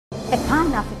A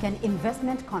Pan-African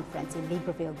investment conference in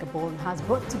Libreville, Gabon has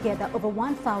brought together over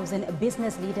 1,000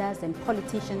 business leaders and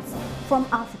politicians from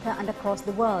Africa and across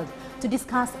the world to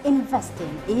discuss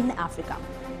investing in Africa.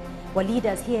 Well,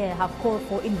 leaders here have called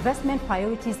for investment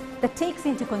priorities that takes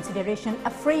into consideration a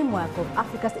framework of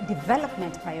Africa's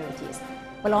development priorities.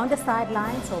 Well, on the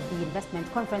sidelines of the investment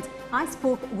conference, I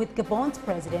spoke with Gabon's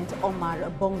President Omar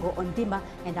Bongo Ondimba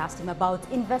and asked him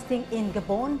about investing in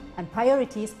Gabon and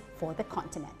priorities for the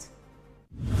continent.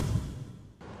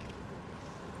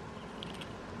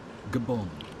 Gabon,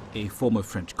 a former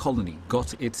French colony,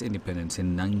 got its independence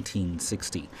in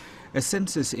 1960. A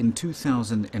census in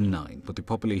 2009 put the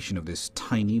population of this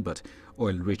tiny but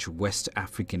oil-rich West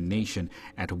African nation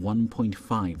at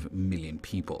 1.5 million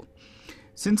people.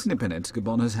 Since independence,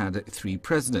 Gabon has had 3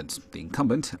 presidents. The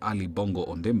incumbent, Ali Bongo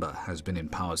Ondimba, has been in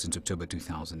power since October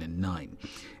 2009.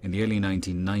 In the early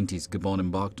 1990s, Gabon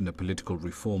embarked on a political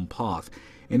reform path,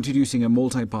 introducing a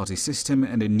multi-party system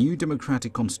and a new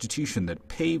democratic constitution that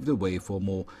paved the way for a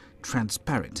more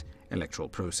transparent electoral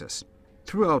process.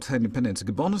 Throughout her independence,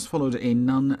 Gabon has followed a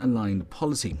non-aligned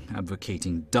policy,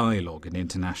 advocating dialogue in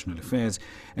international affairs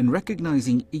and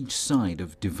recognizing each side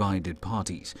of divided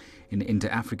parties. In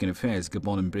inter-African affairs,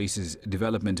 Gabon embraces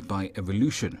development by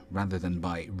evolution rather than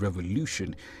by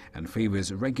revolution and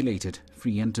favors regulated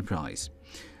free enterprise.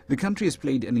 The country has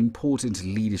played an important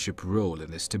leadership role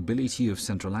in the stability of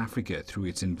Central Africa through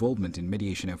its involvement in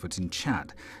mediation efforts in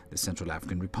Chad, the Central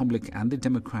African Republic and the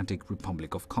Democratic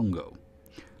Republic of Congo.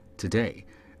 Today,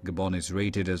 Gabon is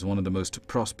rated as one of the most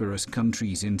prosperous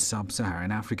countries in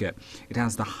sub-Saharan Africa. It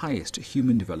has the highest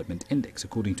Human Development Index,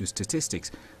 according to statistics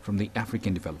from the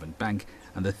African Development Bank,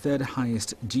 and the 3rd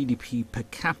highest GDP per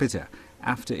capita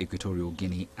after Equatorial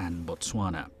Guinea and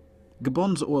Botswana.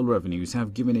 Gabon's oil revenues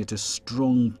have given it a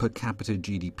strong per capita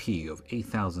GDP of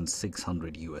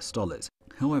 $8,600.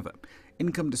 However,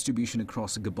 income distribution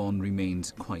across Gabon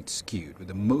remains quite skewed, with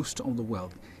the most of the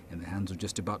wealth in the hands of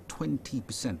just about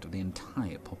 20% of the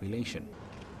entire population.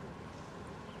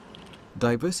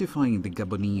 Diversifying the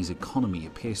Gabonese economy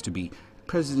appears to be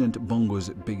President Bongo's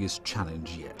biggest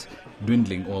challenge yet.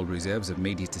 Dwindling oil reserves have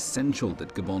made it essential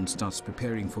that Gabon starts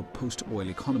preparing for post-oil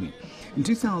economy. In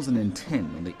 2010,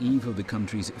 on the eve of the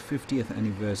country's 50th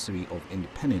anniversary of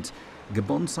independence,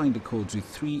 Gabon signed accords with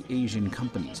 3 Asian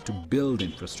companies to build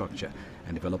infrastructure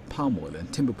and develop palm oil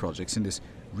and timber projects in this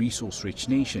resource-rich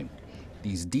nation.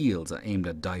 These deals are aimed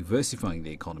at diversifying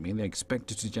the economy, and they're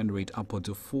expected to generate upwards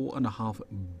of $4.5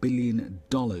 billion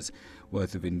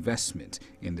worth of investment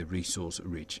in the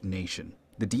resource-rich nation.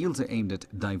 The deals are aimed at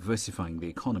diversifying the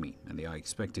economy, and they are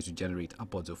expected to generate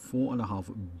upwards of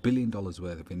 $4.5 billion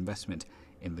worth of investment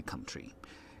in the country.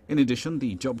 In addition,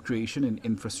 the job creation and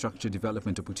infrastructure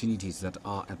development opportunities that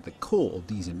are at the core of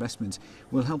these investments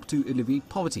will help to alleviate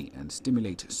poverty and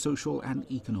stimulate social and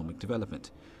economic development.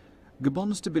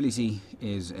 Gabon's stability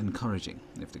is encouraging.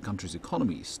 If the country's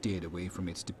economy is steered away from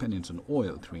its dependence on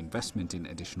oil through investment in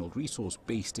additional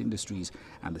resource-based industries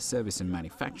and the service and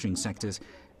manufacturing sectors,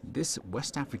 this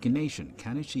West African nation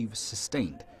can achieve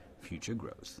sustained future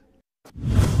growth.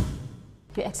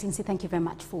 Your Excellency, thank you very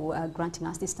much for granting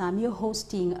us this time. You're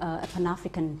hosting a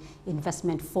Pan-African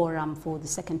Investment Forum for the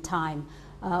 2nd time.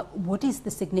 What is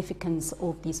the significance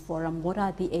of this forum? What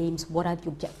are the aims? What are the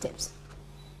objectives?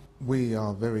 We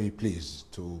are very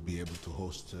pleased to be able to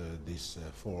host this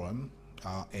forum.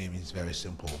 Our aim is very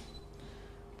simple.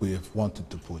 We have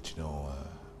wanted to put,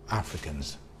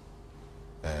 Africans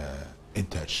in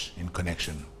touch, in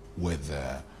connection with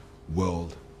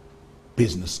world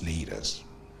business leaders.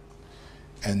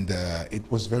 And it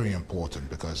was very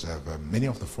important because of many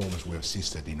of the forums we have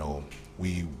assisted,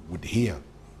 we would hear,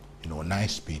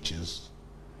 nice speeches,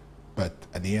 but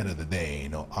at the end of the day,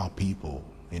 our people,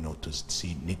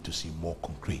 need to see more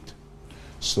concrete.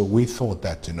 So we thought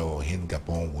that, in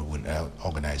Gabon, we would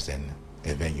organize then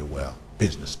a venue where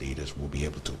business leaders will be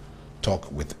able to talk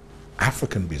with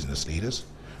African business leaders,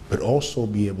 but also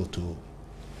be able to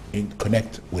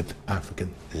connect with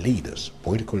African leaders,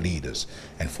 political leaders,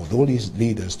 and for those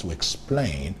leaders to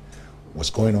explain what's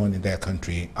going on in their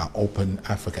country, how open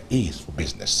Africa is for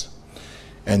business.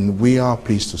 And we are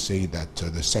pleased to say that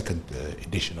the 2nd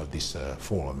edition of this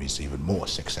forum is even more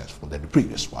successful than the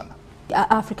previous one.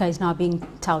 Africa is now being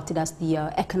touted as the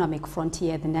economic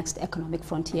frontier, the next economic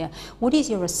frontier. What is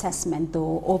your assessment,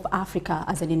 though, of Africa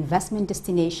as an investment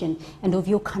destination and of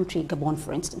your country, Gabon,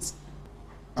 for instance?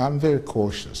 I'm very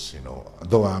cautious,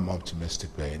 though I'm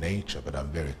optimistic by nature, but I'm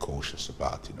very cautious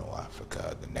about,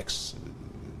 Africa, the next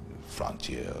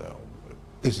frontier.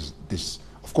 This,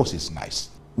 of course, it's nice.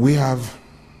 We have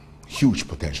huge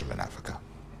potential in Africa,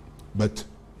 but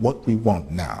what we want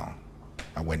now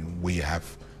and when we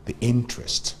have the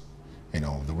interest,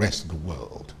 the rest of the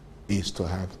world, is to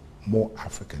have more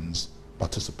Africans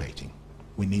participating.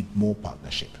 We need more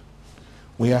partnership.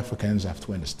 We Africans have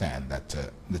to understand that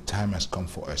the time has come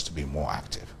for us to be more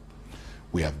active.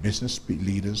 We have business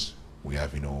leaders, we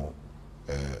have,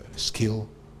 skilled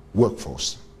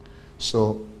workforce.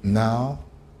 So now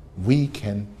we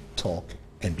can talk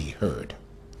and be heard.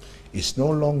 It's no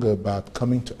longer about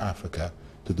coming to Africa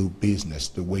to do business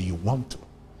the way you want to.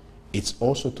 It's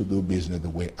also to do business the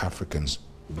way Africans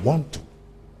want to.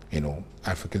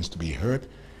 Africans to be heard,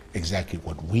 exactly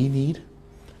what we need,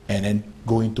 and then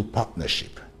go into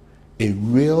partnership. A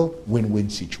real win-win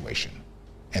situation.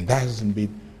 And that hasn't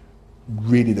been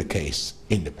really the case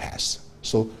in the past.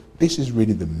 So this is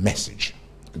really the message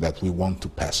that we want to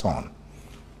pass on.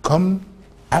 Come,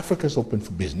 Africa's open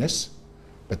for business,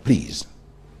 but please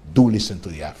do listen to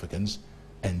the Africans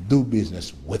and do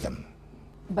business with them.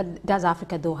 But does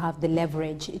Africa, though, have the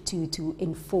leverage to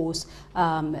enforce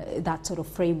that sort of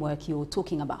framework you're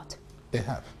talking about? They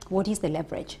have. What is the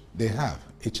leverage? They have.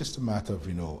 It's just a matter of,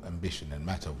 ambition and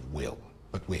matter of will,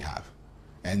 but we have.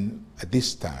 And at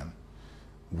this time,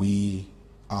 we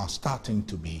are starting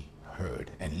to be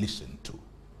heard and listened to.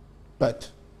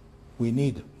 But we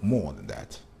need more than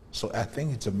that. So I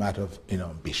think it's a matter of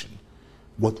ambition,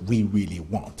 what we really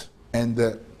want.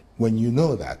 And when you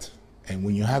know that, and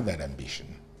when you have that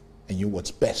ambition, and you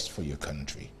what's best for your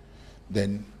country,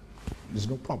 then there's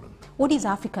no problem. What is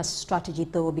Africa's strategy,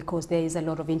 though, because there is a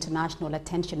lot of international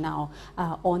attention now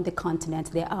on the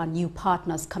continent? There are new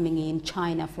partners coming in,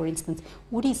 China, for instance.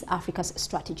 What is Africa's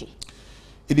strategy?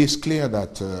 It is clear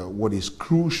that what is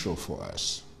crucial for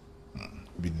us,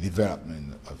 the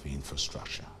development of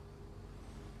infrastructure,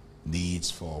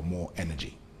 needs for more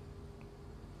energy.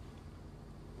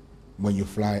 When you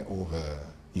fly over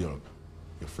Europe,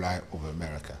 you fly over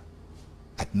America,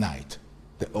 at night,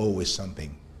 there's always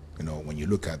something, when you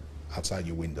look at outside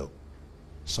your window,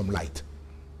 some light.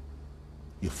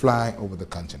 You fly over the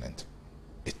continent,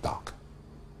 it's dark.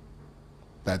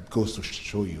 That goes to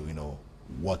show you,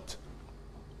 what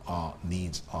our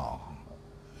needs are.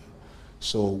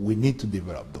 So we need to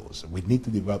develop those. We need to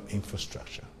develop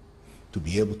infrastructure to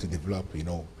be able to develop,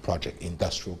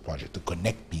 industrial project to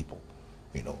connect people,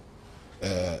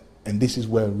 and this is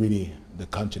where really the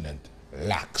continent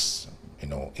lacks,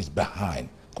 is behind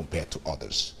compared to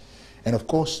others. And of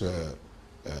course,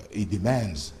 it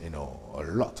demands, a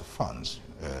lot of funds,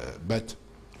 but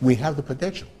we have the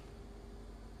potential.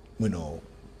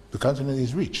 The continent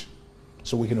is rich,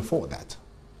 so we can afford that,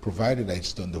 provided that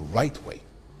it's done the right way.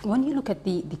 When you look at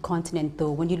the continent,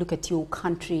 though, when you look at your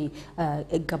country,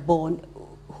 Gabon,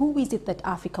 who is it that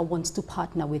Africa wants to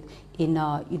partner with in,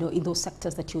 in those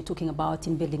sectors that you're talking about,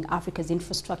 in building Africa's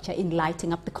infrastructure, in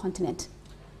lighting up the continent?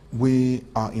 We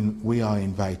are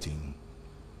inviting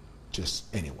just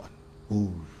anyone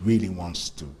who really wants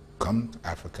to come to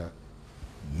Africa,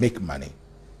 make money,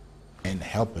 and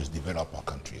help us develop our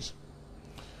countries.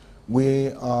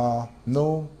 We are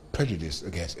no prejudice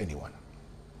against anyone,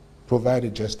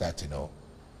 provided just that,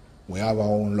 we have our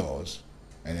own laws,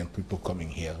 and then people coming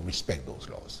here respect those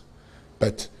laws.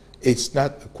 But it's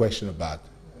not a question about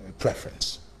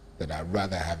preference, that I'd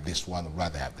rather have this one or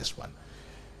rather have this one.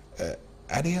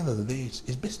 At the end of the day,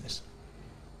 it's business.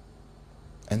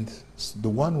 And the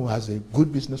one who has a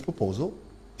good business proposal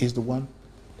is the one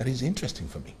that is interesting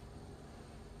for me.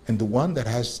 And the one that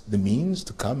has the means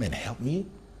to come and help me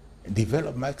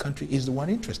develop my country is the one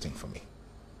interesting for me.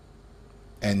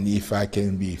 And if I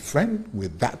can be friend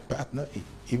with that partner,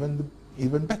 even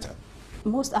better.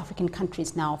 Most African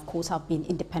countries now, of course, have been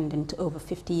independent over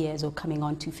 50 years or coming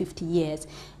on to 50 years.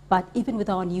 But even with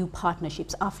our new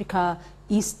partnerships, Africa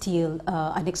is still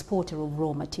an exporter of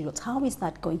raw materials. How is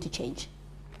that going to change?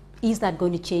 Is that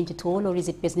going to change at all, or is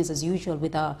it business as usual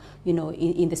with our,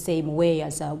 in the same way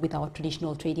as with our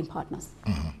traditional trading partners?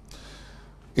 Mm-hmm.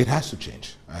 It has to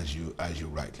change, as you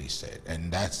rightly said,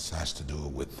 and that has to do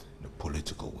with the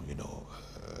political,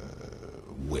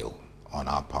 will on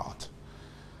our part.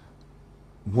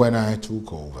 When I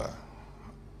took over,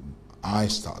 I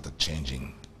started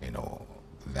changing,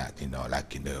 that,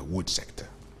 like in the wood sector,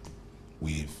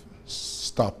 we've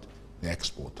stopped the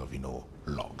export of,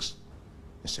 logs.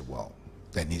 I said, well,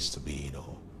 there needs to be,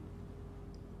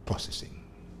 processing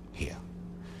here.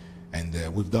 And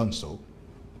we've done so,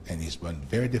 and it's been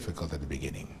very difficult at the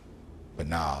beginning. But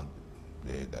now,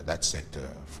 that sector,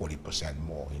 40%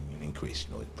 more in increase,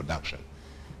 in production.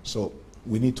 So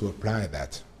we need to apply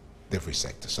that to every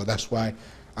sector. So that's why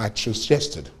I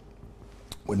suggested,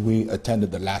 when we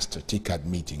attended the last TICAD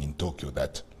meeting in Tokyo,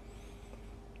 that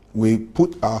we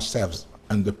put ourselves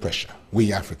under pressure,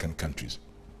 we African countries,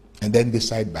 and then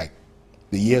decide by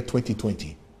the year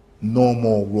 2020, no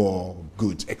more raw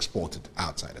goods exported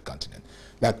outside the continent.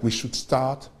 That we should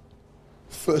start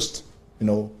first,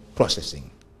 processing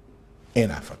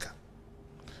in Africa.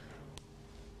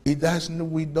 We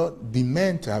don't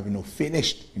demand to have,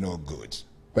 finished, goods,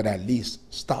 but at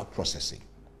least start processing.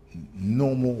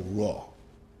 No more raw,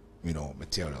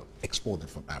 material exported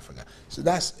from Africa. So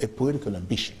that's a political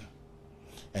ambition.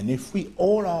 And if we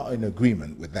all are in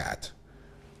agreement with that,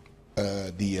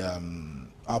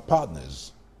 our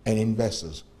partners and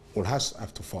investors will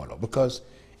have to follow, because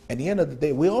at the end of the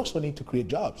day, we also need to create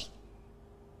jobs.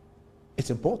 It's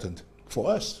important for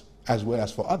us as well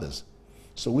as for others.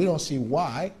 So we don't see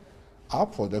why our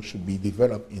products should be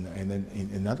developed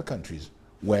in other countries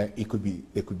where they could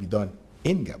be done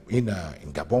in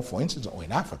Gabon, for instance, or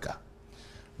in Africa.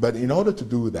 But in order to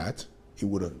do that, it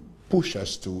would push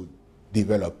us to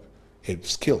develop a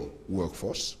skilled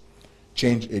workforce,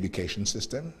 change education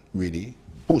system, really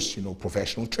boost,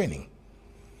 professional training.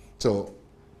 So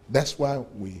that's why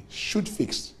we should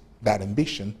fix that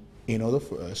ambition in order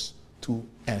for us to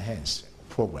enhance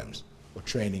programs for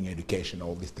training, education,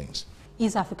 all these things.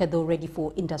 Is Africa, though, ready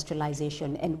for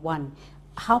industrialization? And one,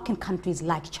 how can countries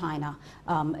like China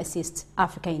assist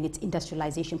Africa in its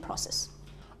industrialization process?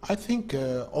 I think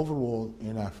overall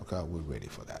in Africa, we're ready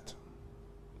for that.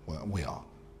 Well, we are.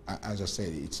 As I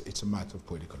said, it's a matter of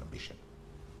political ambition.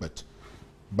 But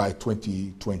by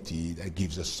 2020, that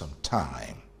gives us some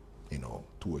time,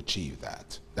 to achieve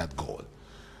that goal.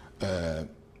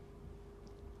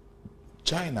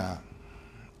 China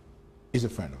is a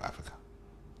friend of Africa.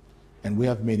 And we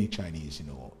have many Chinese,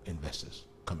 investors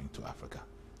coming to Africa.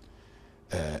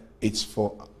 It's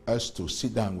for us to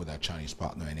sit down with our Chinese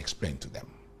partner and explain to them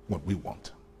what we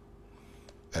want.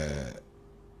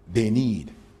 They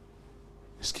need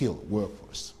a skilled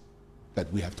workforce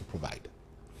that we have to provide.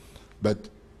 But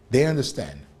they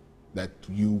understand that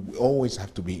you always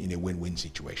have to be in a win-win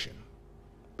situation,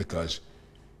 because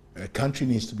a country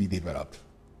needs to be developed,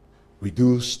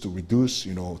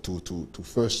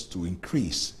 first to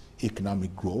increase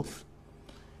economic growth,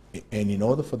 and in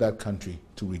order for that country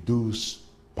to reduce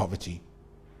poverty,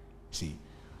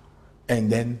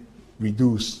 and then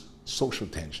reduce social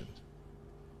tensions.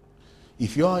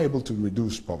 If you are able to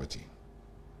reduce poverty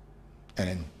and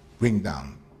then bring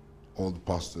down all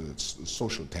the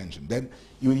social tension, then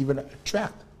you will even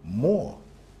attract more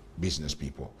business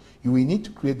people. You will need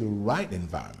to create the right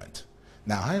environment.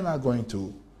 Now, how am I going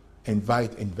to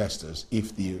invite investors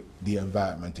if the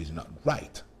environment is not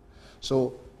right?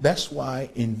 So that's why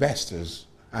investors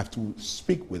have to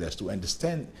speak with us to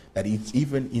understand that it's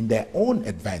even in their own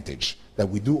advantage that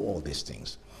we do all these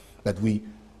things, that we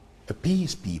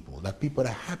appease people, that people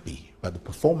are happy by the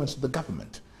performance of the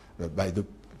government, by the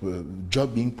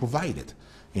job being provided,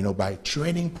 by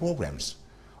training programs,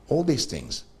 all these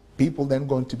things. People then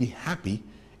going to be happy,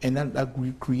 and then that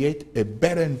will create a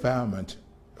better environment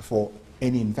for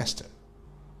any investor.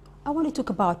 I want to talk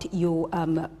about your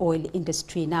oil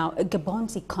industry now.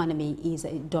 Gabon's economy is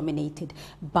dominated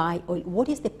by oil. What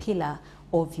is the pillar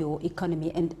of your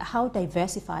economy, and how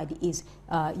diversified is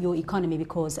your economy?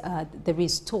 Because there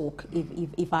is talk,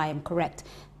 if I am correct,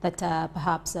 that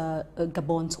perhaps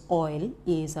Gabon's oil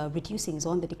is reducing, is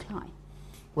on the decline.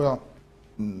 Well,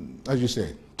 as you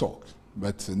say, talk,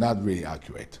 but not really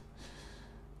accurate.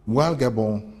 While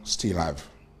Gabon still have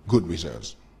good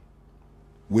reserves,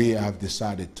 we have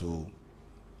decided to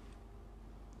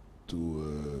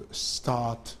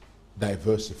start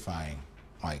diversifying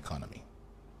our economy,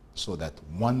 so that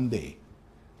one day,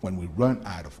 when we run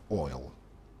out of oil,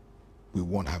 we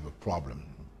won't have a problem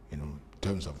in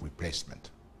terms of replacement.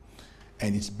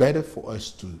 And it's better for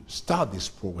us to start this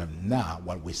program now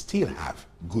while we still have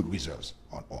good reserves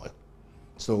on oil.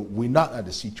 So we're not at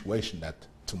the situation that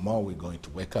tomorrow we're going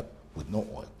to wake up with no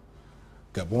oil.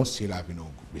 Gabon still have good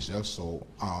reserves, so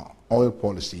our oil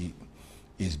policy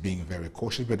is being very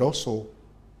cautious, but also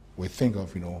we think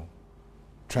of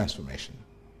transformation.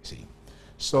 See,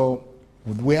 so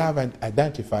we have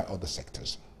identified other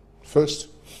sectors. First,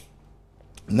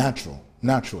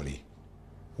 naturally,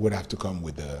 would have to come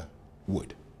with the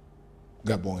wood.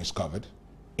 Gabon is covered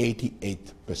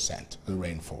 88% of the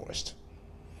rainforest.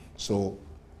 So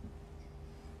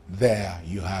there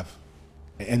you have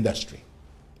an industry,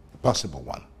 a possible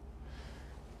one,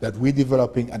 that we're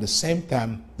developing at the same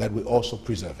time that we're also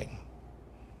preserving.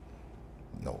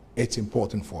 It's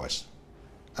important for us.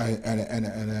 And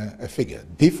a figure,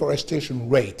 deforestation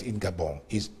rate in Gabon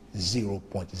is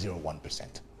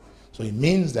 0.01%. So it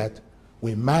means that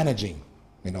we're managing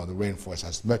the rainforest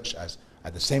as much as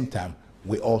at the same time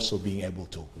we're also being able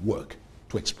to work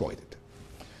to exploit it.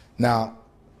 Now,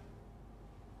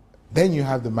 then you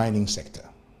have the mining sector,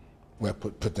 where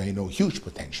huge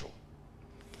potential,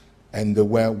 and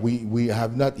where we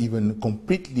have not even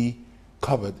completely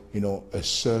covered a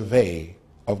survey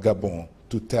of Gabon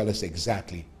to tell us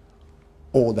exactly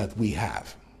all that we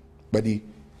have. But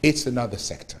it's another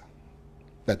sector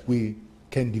that we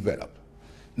can develop.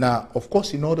 Now, of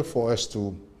course, in order for us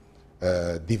to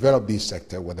develop this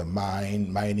sector, whether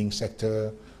mining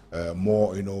sector,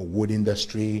 more wood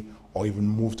industry, or even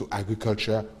move to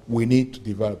agriculture, we need to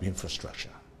develop infrastructure.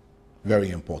 Very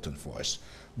important for us.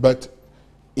 But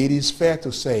it is fair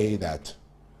to say that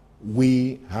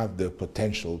we have the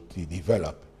potential to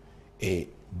develop a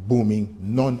booming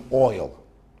non-oil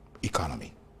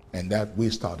economy, and that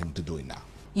we're starting to do it now.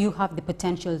 You have the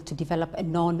potential to develop a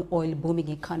non-oil booming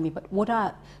economy, but what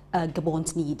are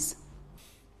Gabon's needs?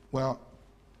 Well,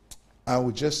 I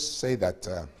would just say that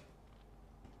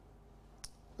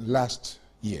last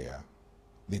year,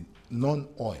 the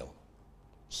non-oil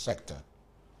sector,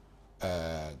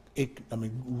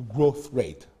 growth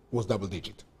rate was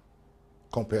double-digit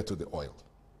compared to the oil.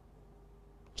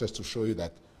 Just to show you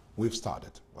that we've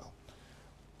started well.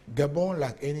 Gabon,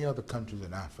 like any other countries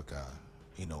in Africa,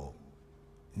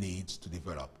 needs to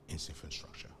develop its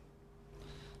infrastructure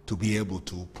to be able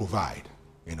to provide,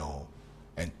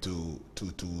 and to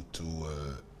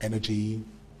energy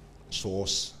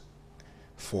source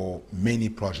for many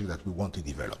projects that we want to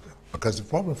develop. Because the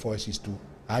problem for us is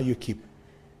how you keep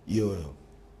your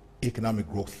economic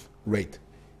growth rate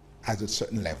at a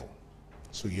certain level.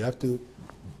 So you have to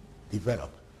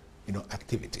develop,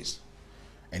 activities.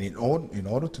 And in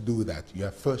order to do that, you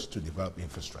have first to develop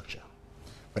infrastructure.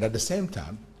 But at the same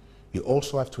time, you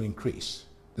also have to increase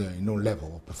the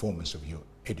level of performance of your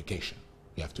education.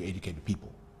 You have to educate the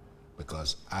people,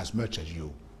 because as much as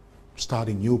you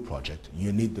starting new project,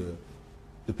 you need the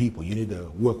people, you need the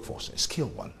workforce, a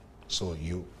skilled one. So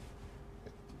you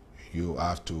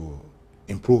have to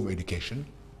improve education,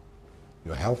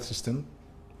 your health system,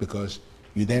 because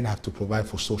you then have to provide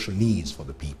for social needs for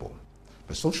the people.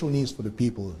 But social needs for the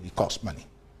people, it costs money.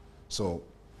 So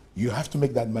you have to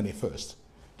make that money first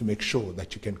to make sure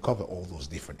that you can cover all those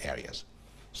different areas.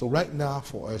 So right now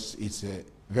for us, it's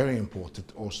very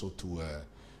important also to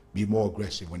be more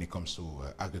aggressive when it comes to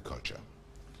agriculture.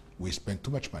 We spend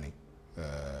too much money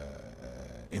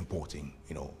importing,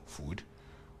 food,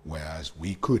 whereas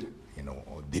we could,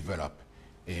 develop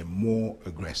a more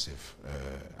aggressive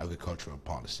agricultural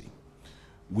policy.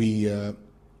 We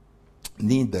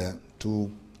need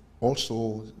to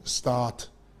also start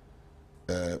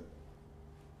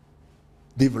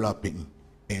developing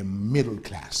a middle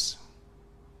class.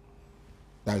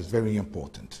 That is very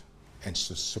important, and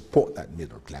to support that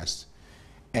middle class.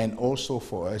 And also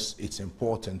for us, it's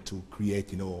important to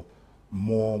create,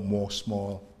 more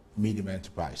small, medium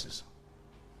enterprises,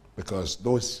 because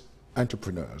those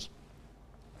entrepreneurs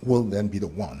will then be the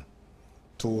one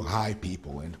to hire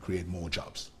people and create more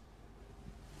jobs.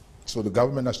 So the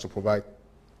government has to provide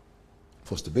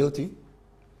for stability,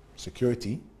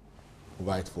 security,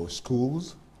 provide for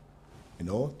schools,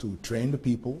 to train the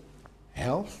people,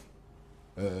 health,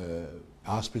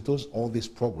 hospitals, all these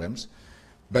programs.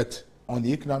 But on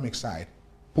the economic side,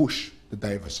 push the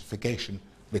diversification,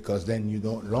 because then you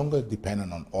no longer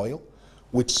dependent on oil,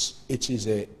 which it is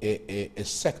a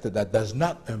sector that does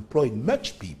not employ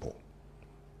much people,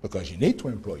 because you need to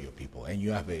employ your people, and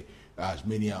you have as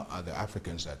many other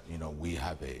Africans that we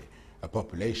have a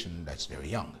population that's very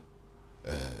young.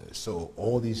 So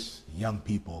all these young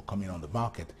people coming on the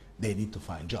market, they need to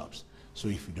find jobs. So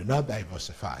if you do not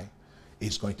diversify,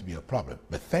 it's going to be a problem.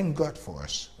 But thank God for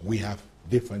us, we have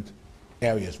different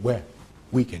areas where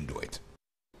we can do it.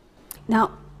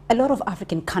 Now, a lot of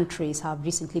African countries have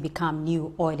recently become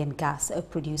new oil and gas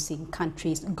producing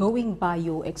countries. Going by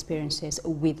your experiences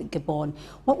with Gabon,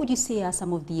 what would you say are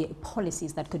some of the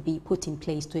policies that could be put in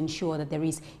place to ensure that there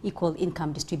is equal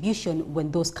income distribution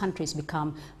when those countries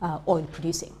become oil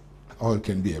producing? Oil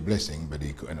can be a blessing, but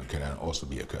it can also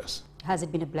be a curse. Has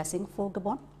it been a blessing for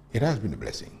Gabon? It has been a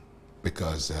blessing,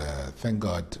 because thank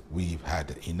God we've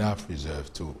had enough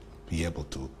reserve to be able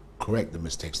to correct the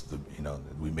mistakes that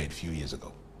we made a few years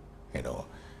ago.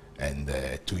 And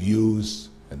to use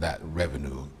that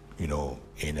revenue,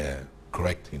 in a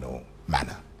correct,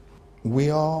 manner. We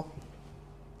all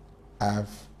have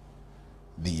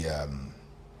the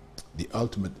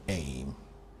ultimate aim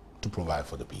to provide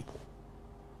for the people.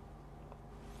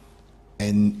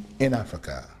 And in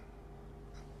Africa,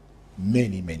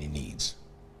 many needs,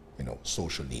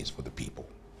 social needs for the people.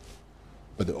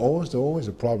 But always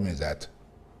the problem is that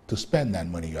to spend that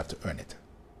money, you have to earn it.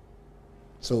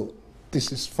 So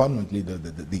this is fundamentally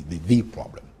the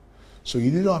problem. So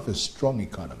you don't have a strong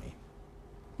economy,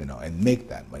 and make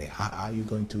that money. How are you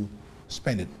going to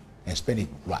spend it and spend it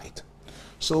right?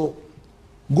 So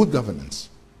good governance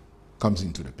comes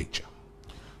into the picture.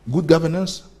 Good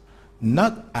governance,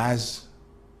 not as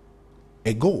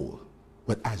a goal,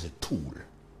 but as a tool.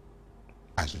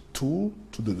 As a tool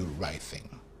to do the right thing,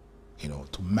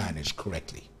 to manage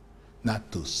correctly,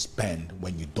 not to spend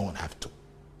when you don't have to,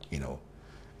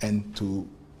 and to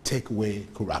take away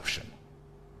corruption,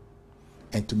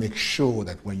 and to make sure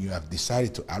that when you have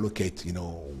decided to allocate,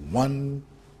 1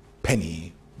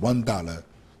 penny, $1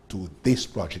 to this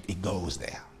project, it goes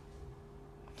there.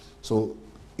 So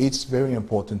it's very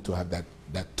important to have that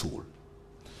tool.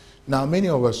 Now, many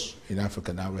of us in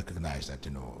Africa now recognize that,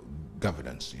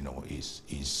 governance,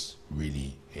 is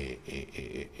really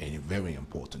a very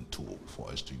important tool for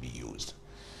us to be used.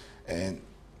 And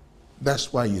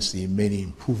that's why you see many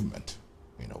improvement.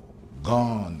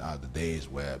 Gone are the days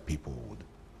where people would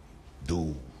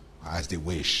do as they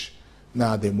wish.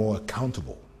 Now they're more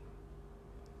accountable.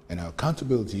 And our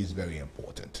accountability is very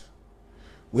important.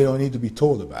 We don't need to be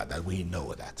told about that. We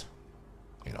know that,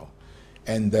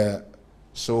 And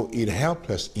so it helps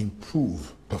us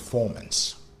improve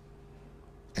performance,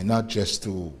 and not just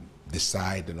to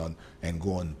decide and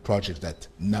go on projects that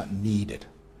not needed.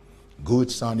 Good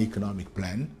sound economic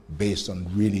plan based on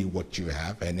really what you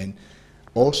have, and then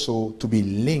also to be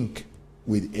linked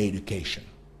with education.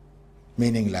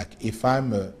 Meaning, like, if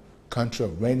I'm a country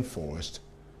of rainforest,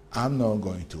 I'm not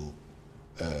going to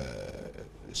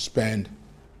spend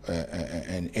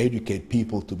and educate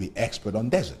people to be expert on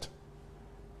desert.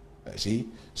 See?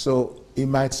 So it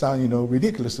might sound,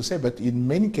 ridiculous to say, but in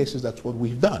many cases that's what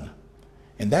we've done.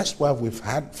 And that's why we've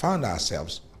found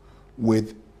ourselves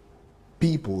with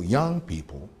people, young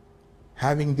people,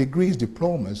 having degrees,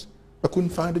 diplomas, but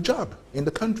couldn't find a job in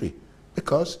the country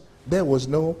because there was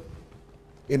no,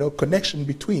 connection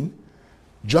between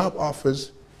job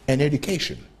offers and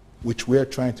education, which we're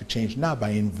trying to change now by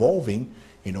involving,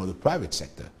 the private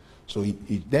sector. So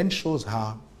it then shows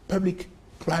how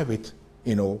public-private,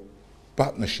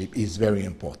 partnership is very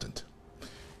important.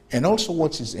 And also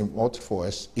what is important for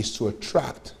us is to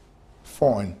attract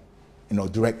foreign,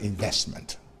 direct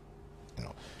investment.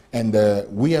 And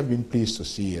we have been pleased to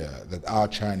see that our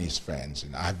Chinese friends,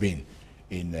 and I've been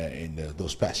in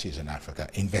those past years in Africa,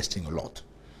 investing a lot.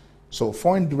 So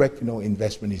foreign direct,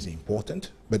 investment is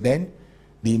important, but then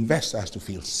the investor has to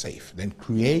feel safe, then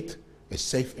create a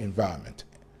safe environment,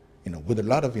 with a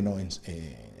lot of,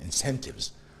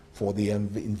 incentives for the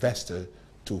investor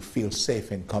to feel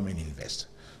safe and come and invest.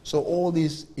 So all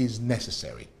this is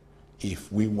necessary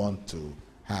if we want to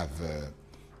have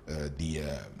the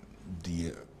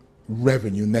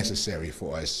revenue necessary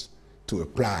for us to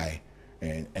apply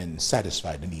and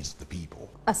satisfy the needs of the people.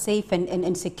 A safe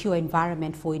and secure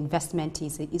environment for investment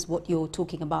is what you're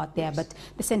talking about there, yes. But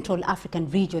the Central African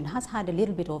region has had a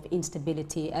little bit of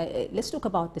instability. Let's talk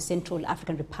about the Central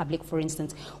African Republic, for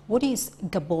instance. What is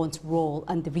Gabon's role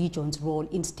and the region's role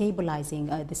in stabilizing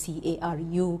the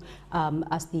CARU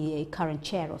as the current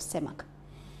chair of CEMAC?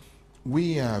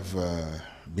 We have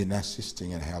been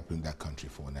assisting and helping that country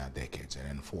for now decades, and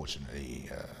unfortunately,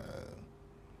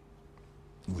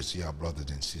 we see our brothers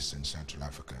and sisters in Central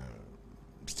Africa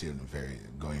still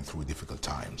going through difficult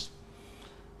times.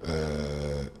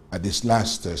 At this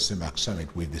last CEMAC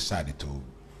summit, we decided to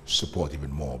support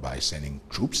even more by sending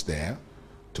troops there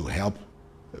to help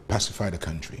pacify the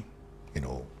country,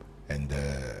 and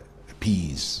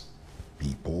appease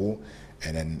people,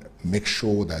 and then make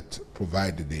sure that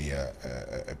provided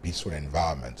a peaceful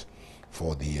environment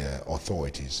for the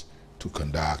authorities to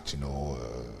conduct,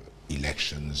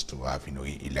 elections, to have,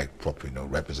 elect proper,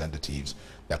 representatives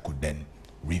that could then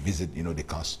revisit, the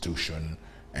Constitution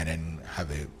and then have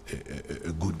a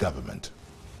good government.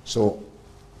 So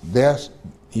it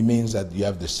means that you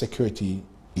have the security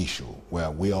issue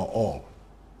where we are all,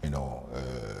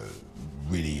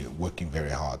 really working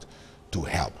very hard to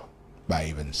help by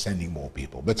even sending more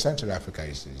people. But Central Africa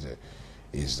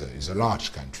is a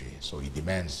large country, so it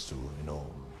demands to,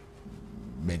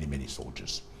 many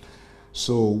soldiers.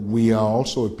 So we are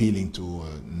also appealing to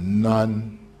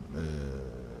non-regional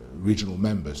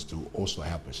members to also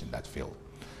help us in that field.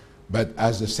 But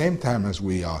at the same time as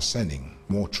we are sending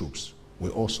more troops, we're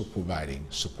also providing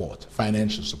support,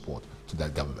 financial support to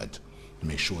that government to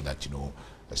make sure that,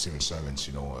 civil servants,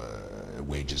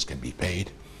 wages can be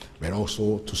paid, but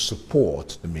also to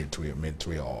support the military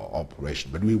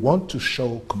operation. But we want to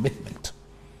show commitment,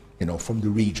 from the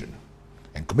region.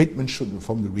 And commitment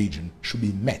from the region should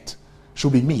be met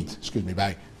should be met,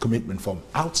 by commitment from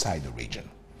outside the region.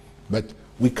 But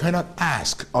we cannot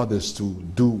ask others to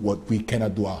do what we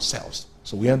cannot do ourselves.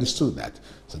 So we understood that.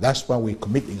 So that's why we're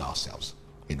committing ourselves,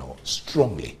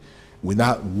 strongly,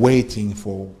 without waiting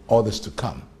for others to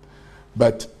come.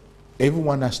 But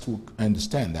everyone has to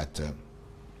understand that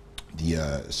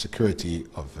the security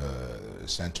of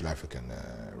Central African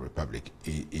Republic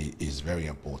is very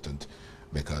important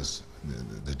because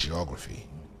the geography.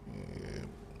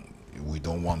 We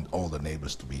don't want all the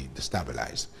neighbors to be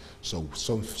destabilized.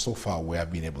 So far we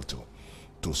have been able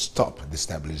to stop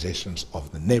destabilizations of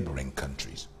the neighboring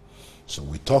countries. So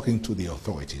we're talking to the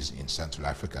authorities in Central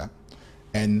Africa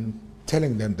and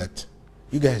telling them that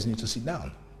you guys need to sit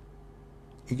down.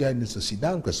 You guys need to sit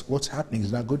down because what's happening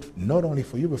is not good, not only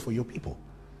for you, but for your people.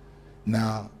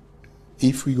 Now,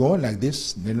 if we go on like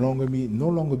this, no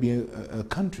longer be a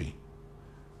country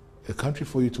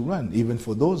for you to run. Even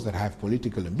for those that have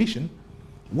political ambition,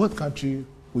 what country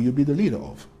will you be the leader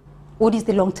of? What is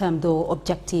the long-term, though,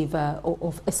 objective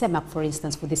of CEMAC, for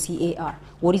instance, for the CAR?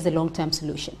 What is the long-term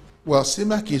solution? Well,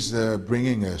 CEMAC is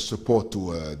bringing support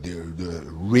to the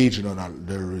regional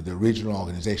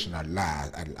organization at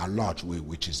large,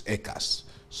 which is ECAS.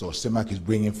 So CEMAC is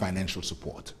bringing financial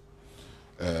support.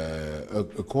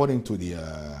 According to the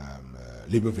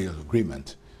Libreville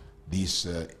Agreement,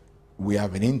 we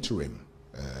have an interim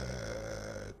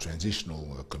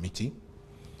transitional committee,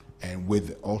 and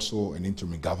with also an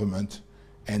interim government,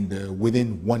 and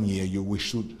within 1 year we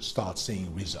should start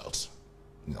seeing results.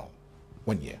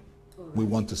 1 year. Right. We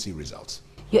want to see results.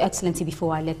 Your Excellency,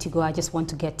 before I let you go, I just want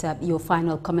to get your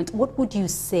final comment. What would you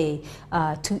say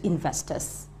to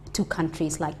investors, to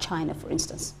countries like China, for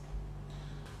instance?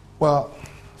 Well,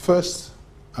 first,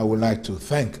 I would like to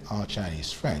thank our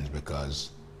Chinese friends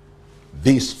because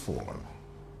this forum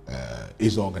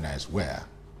is organized where?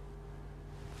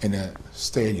 In a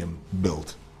stadium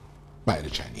built by the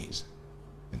Chinese,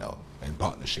 in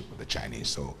partnership with the Chinese.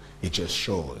 So it just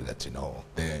shows that,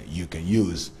 you can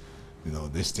use,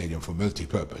 this stadium for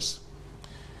multi-purpose.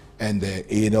 And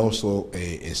it also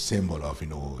a symbol of,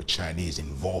 Chinese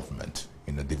involvement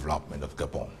in the development of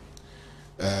Gabon.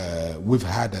 We've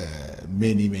had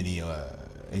many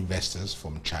investors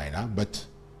from China, but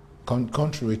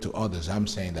contrary to others, I'm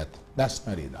saying that that's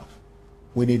not enough.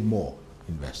 We need more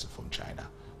investors from China.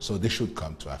 So they should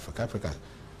come to Africa. Africa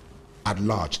at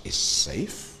large is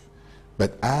safe,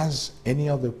 but as any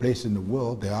other place in the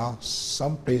world, there are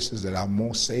some places that are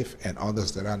more safe and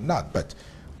others that are not. But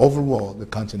overall, the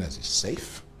continent is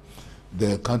safe.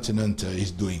 The continent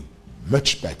is doing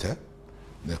much better.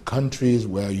 The countries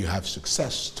where you have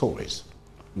success stories,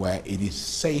 where it is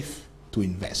safe to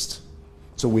invest.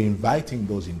 So we're inviting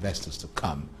those investors to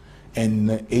come,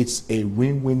 and it's a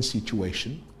win-win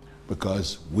situation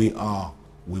because we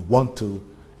want to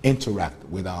interact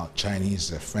with our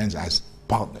Chinese friends as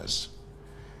partners.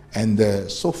 And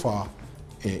so far,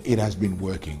 it has been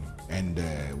working, and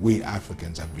we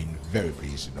Africans have been very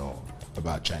pleased,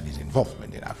 about Chinese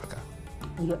involvement in Africa.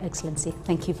 Your Excellency,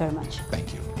 thank you very much.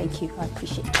 Thank you. Thank you. I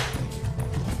appreciate it. Thank you.